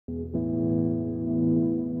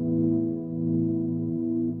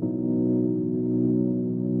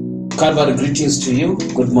Calvary, greetings to you.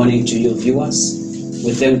 Good morning to you, viewers.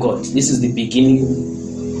 We thank God. This is the beginning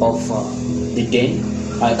of the day.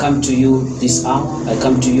 I come to you this hour. I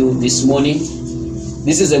come to you this morning.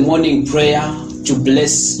 This is a morning prayer to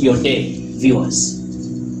bless your day, viewers.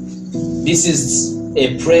 This is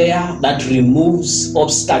a prayer that removes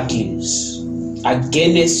obstacles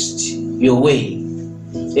against your way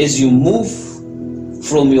as you move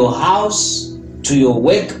from your house to your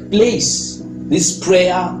workplace. This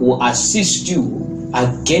prayer will assist you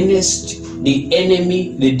against the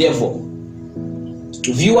enemy, the devil.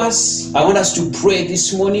 Viewers, I want us to pray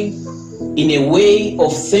this morning in a way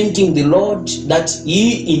of thanking the Lord that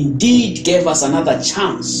He indeed gave us another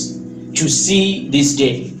chance to see this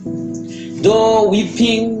day. Though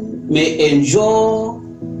weeping may endure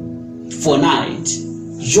for night,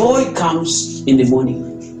 joy comes in the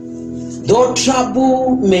morning. Though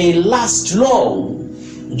trouble may last long,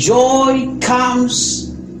 joy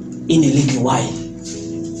comes in a little while.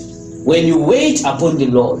 When you wait upon the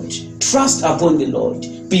Lord, trust upon the Lord,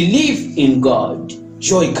 believe in God,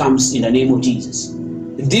 joy comes in the name of Jesus.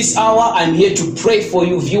 This hour, I'm here to pray for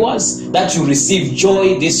you, viewers, that you receive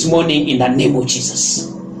joy this morning in the name of Jesus.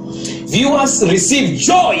 Viewers, receive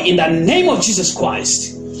joy in the name of Jesus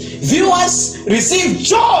Christ. Viewers, receive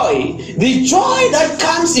joy. The joy that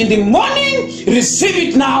comes in the morning, receive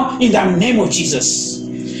it now in the name of Jesus.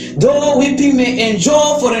 Though weeping may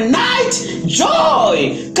endure for a night,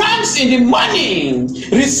 joy comes in the morning.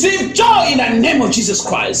 Receive joy in the name of Jesus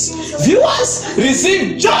Christ. Viewers,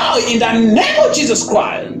 receive joy in the name of Jesus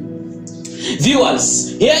Christ.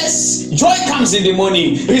 Viewers, yes, joy comes in the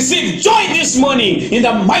morning. Receive joy this morning in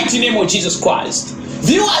the mighty name of Jesus Christ.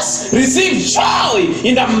 Viewers, receive joy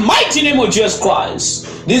in the mighty name of Jesus Christ.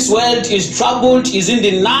 This world is troubled, is in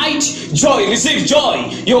the night. Joy, receive joy.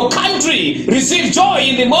 Your country, receive joy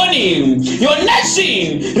in the morning. Your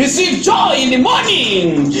nation, receive joy in the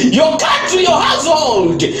morning. Your country, your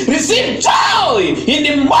household, receive joy in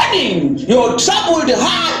the morning. Your troubled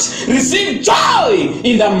heart, receive joy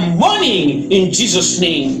in the morning in Jesus'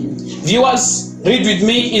 name. Viewers, read with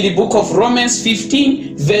me in the book of Romans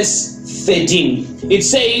 15 verse 13. It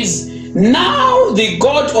says, now the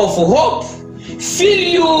God of hope fill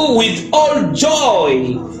you with all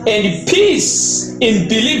joy and peace in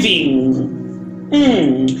believing,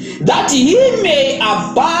 that ye may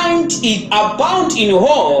abound in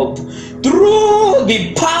hope through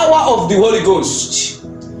the power of the Holy Ghost.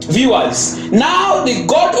 Viewers, now the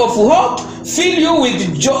God of hope fill you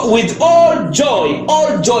with all joy,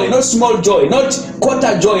 not small joy, not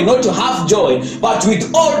quarter joy, not half joy, but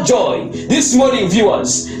with all joy. This morning,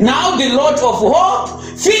 viewers, now the Lord of hope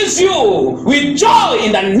fills you with joy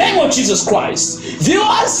in the name of Jesus Christ.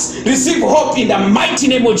 Viewers, receive hope in the mighty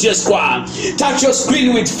name of Jesus Christ. Touch your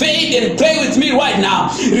screen with faith and pray with me right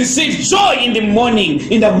now. Receive joy in the morning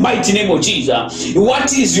in the mighty name of Jesus.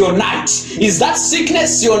 What is your night? Is that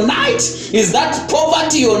sickness your night? Is that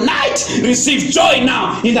poverty your night? Receive joy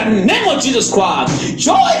now in the name of Jesus Christ.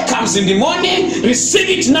 Joy comes in the morning. Receive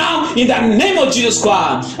it now in the name of Jesus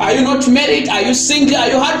Christ. Are you not married? Are you single? Are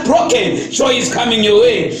you heartbroken? Joy is coming your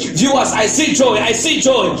way. Viewers, I see joy. I see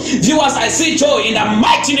joy. Viewers, I see joy in the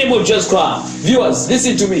mighty name of Jesus Christ. Viewers,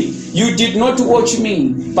 listen to me. You did not watch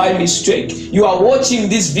me by mistake. You are watching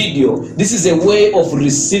this video. This is a way of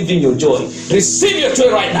receiving your joy. Receive your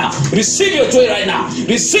joy right now. Receive your joy right now.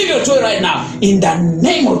 Receive your joy right now. In the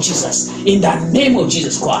name of Jesus. In the name of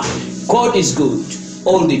Jesus Christ. God is good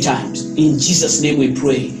all the times. In Jesus' name we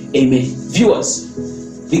pray. Amen.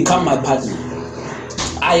 Viewers, become my partner.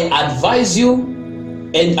 I advise you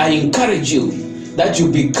and I encourage you that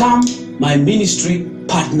you become my ministry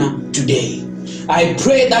partner today. I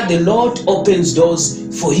pray that the Lord opens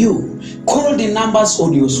doors for you. Call the numbers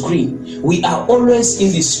on your screen. We are always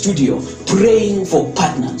in the studio praying for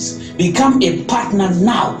partners. Become a partner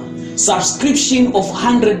now. Subscription of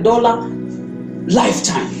 $100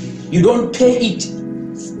 lifetime. You don't pay it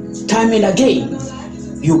time and again.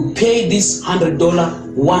 You pay this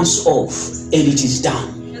 $100 once off and it is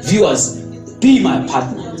done. Viewers, be my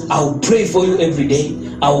partner. I will pray for you every day.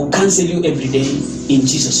 I will counsel you every day in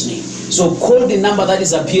Jesus' name. So call the number that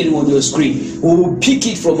is appearing on your screen. We will pick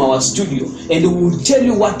it from our studio and we will tell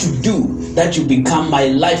you what to do that you become my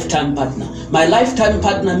lifetime partner. My lifetime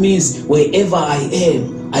partner means wherever I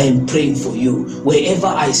am praying for you. Wherever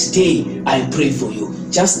I stay, I pray for you.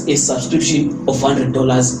 Just a subscription of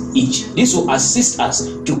 $100 each. This will assist us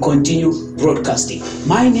to continue broadcasting.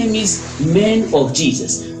 My name is Man of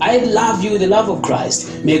Jesus. I love you with the love of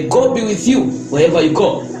Christ. May God be with you wherever you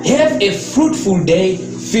go. Have a fruitful day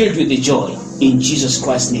filled with the joy in Jesus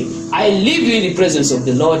Christ's name. I leave you in the presence of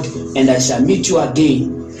the Lord and I shall meet you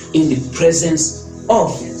again in the presence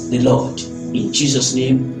of the Lord. In Jesus'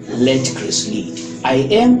 name, let grace lead. I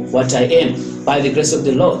am what I am by the grace of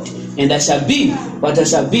the Lord, and I shall be what I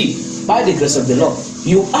shall be by the grace of the Lord.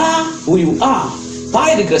 You are who you are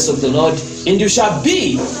by the grace of the Lord, and you shall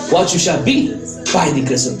be what you shall be by the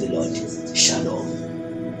grace of the Lord. Shalom.